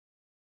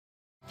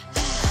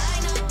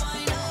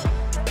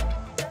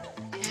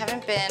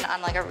been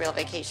on like a real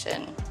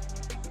vacation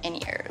in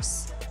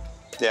years.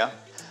 Yeah.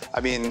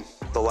 I mean,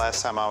 the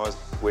last time I was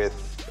with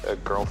a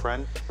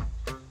girlfriend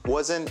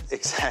wasn't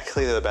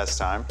exactly the best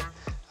time.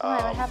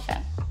 What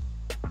happened?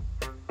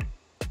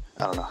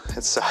 I don't know.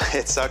 It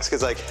sucks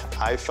because like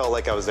I felt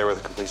like I was there with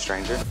a complete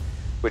stranger,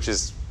 which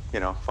is, you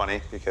know,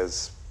 funny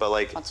because, but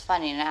like. Well, it's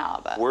funny now,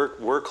 but.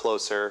 We're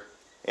closer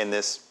in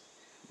this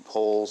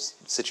whole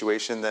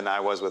situation than I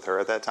was with her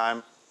at that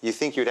time. You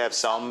think you'd have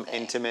some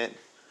intimate,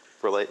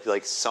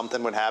 like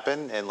something would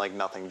happen, and like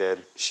nothing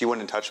did. She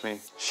wouldn't touch me.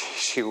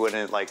 She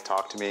wouldn't like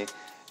talk to me,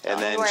 and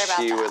then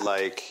she would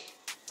like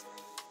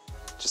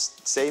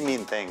just say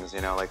mean things,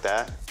 you know, like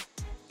that.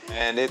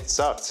 And it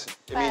sucked.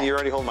 I mean, you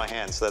already hold my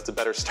hand, so that's a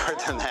better start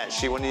than that.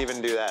 She wouldn't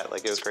even do that.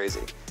 Like, it was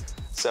crazy.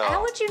 So.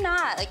 How would you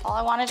not? Like, all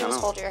I want to do is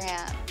hold your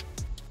hand.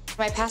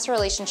 My past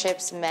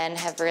relationships, men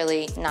have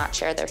really not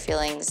shared their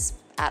feelings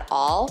at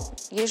all,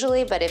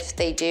 usually, but if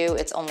they do,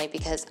 it's only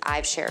because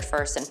I've shared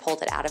first and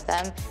pulled it out of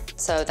them.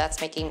 So that's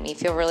making me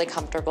feel really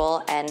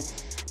comfortable, and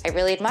I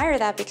really admire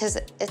that because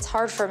it's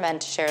hard for men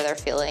to share their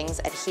feelings,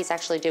 and he's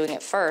actually doing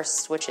it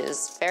first, which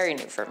is very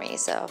new for me,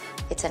 so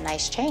it's a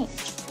nice change.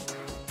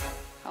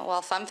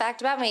 Well, fun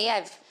fact about me,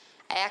 I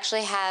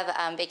actually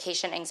have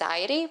vacation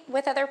anxiety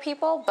with other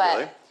people, but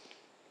really?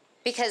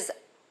 Because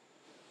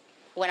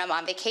when I'm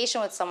on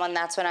vacation with someone,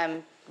 that's when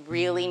I'm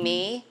really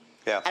me.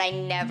 Yeah.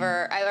 And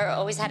I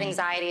always had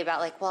anxiety about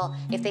like, well,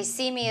 if they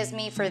see me as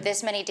me for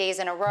this many days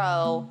in a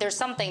row, there's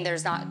something they're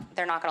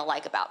not gonna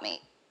like about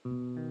me.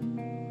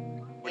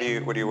 What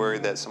are you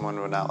worried that someone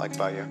would not like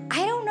about you?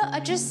 I don't know,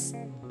 just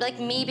like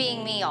me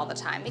being me all the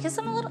time because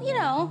I'm a little, you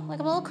know, like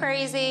I'm a little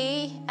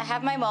crazy. I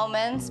have my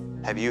moments.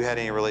 Have you had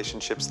any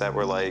relationships that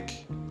were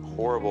like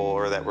horrible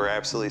or that were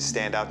absolutely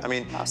stand out? I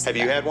mean, have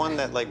you had one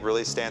that like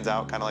really stands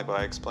out, kind of like what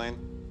I explained?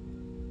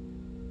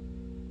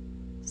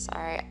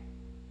 Sorry.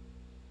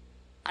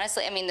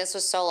 Honestly, I mean, this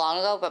was so long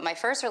ago, but my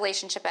first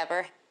relationship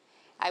ever,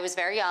 I was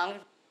very young,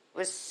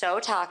 was so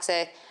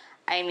toxic.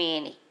 I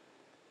mean,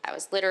 I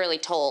was literally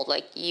told,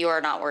 like, you are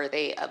not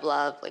worthy of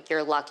love. Like,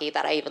 you're lucky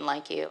that I even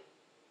like you.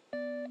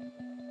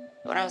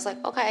 When I was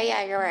like, okay,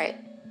 yeah, you're right.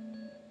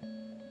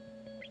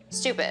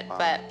 Stupid,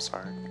 but,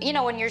 sorry. You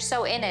know, when you're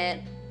so in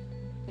it,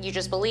 you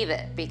just believe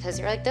it because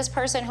you're like, this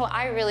person who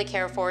I really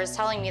care for is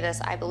telling me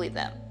this, I believe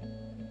them.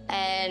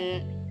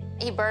 And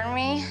he burned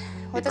me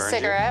with a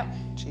cigarette.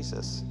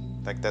 Jesus,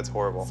 like that's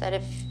horrible.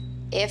 Said,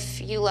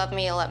 if you love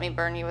me, you'll let me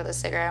burn you with a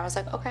cigarette. I was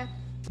like, okay.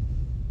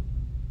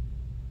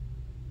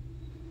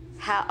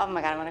 Oh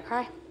my God, I'm gonna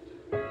cry.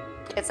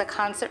 It's a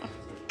constant.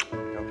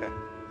 Okay.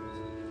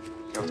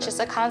 It's just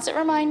a constant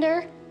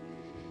reminder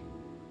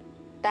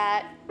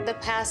that the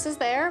past is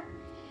there,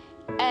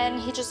 and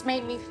he just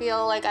made me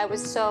feel like I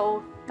was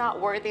so not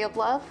worthy of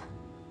love.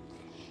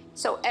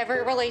 So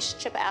every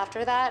relationship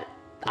after that,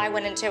 I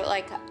went into it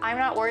like, I'm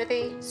not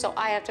worthy, so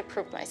I have to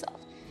prove myself.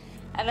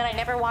 And then I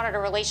never wanted a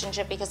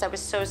relationship because I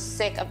was so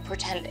sick of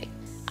pretending.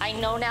 I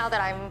know now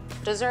that I'm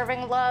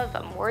deserving love,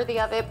 I'm worthy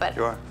of it, but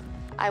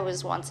I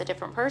was once a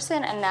different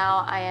person, and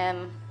now I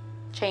am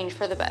changed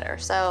for the better,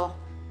 so.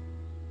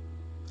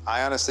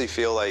 I honestly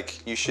feel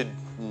like you should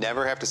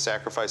never have to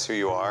sacrifice who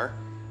you are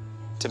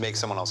to make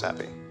someone else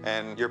happy.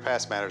 And your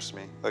past matters to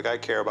me. Like, I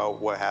care about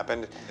what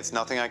happened. It's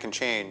nothing I can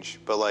change,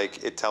 but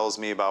like, it tells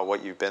me about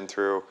what you've been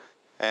through.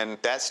 And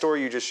that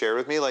story you just shared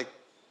with me, like,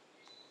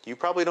 you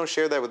probably don't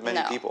share that with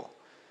many people.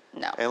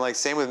 No. And like,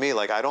 same with me,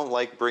 like, I don't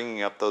like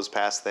bringing up those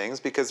past things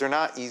because they're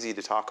not easy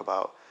to talk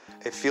about.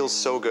 It feels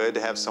so good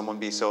to have someone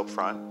be so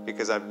upfront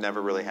because I've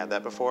never really had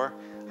that before,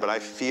 but I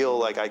feel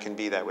like I can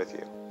be that with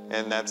you.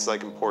 And that's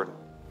like important.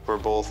 We're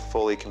both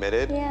fully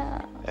committed.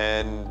 Yeah.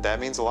 And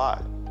that means a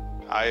lot.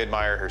 I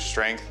admire her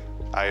strength.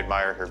 I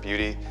admire her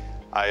beauty.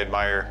 I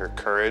admire her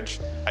courage.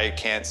 I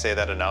can't say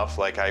that enough.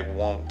 Like, I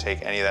won't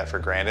take any of that for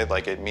granted.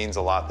 Like, it means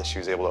a lot that she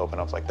was able to open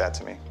up like that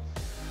to me.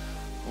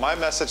 My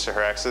message to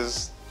her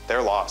exes,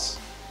 they're lost.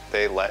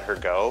 They let her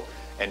go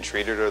and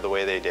treated her the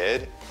way they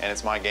did, and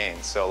it's my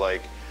gain. So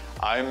like,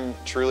 I'm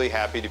truly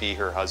happy to be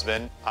her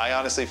husband. I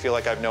honestly feel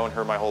like I've known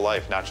her my whole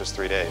life, not just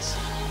 3 days.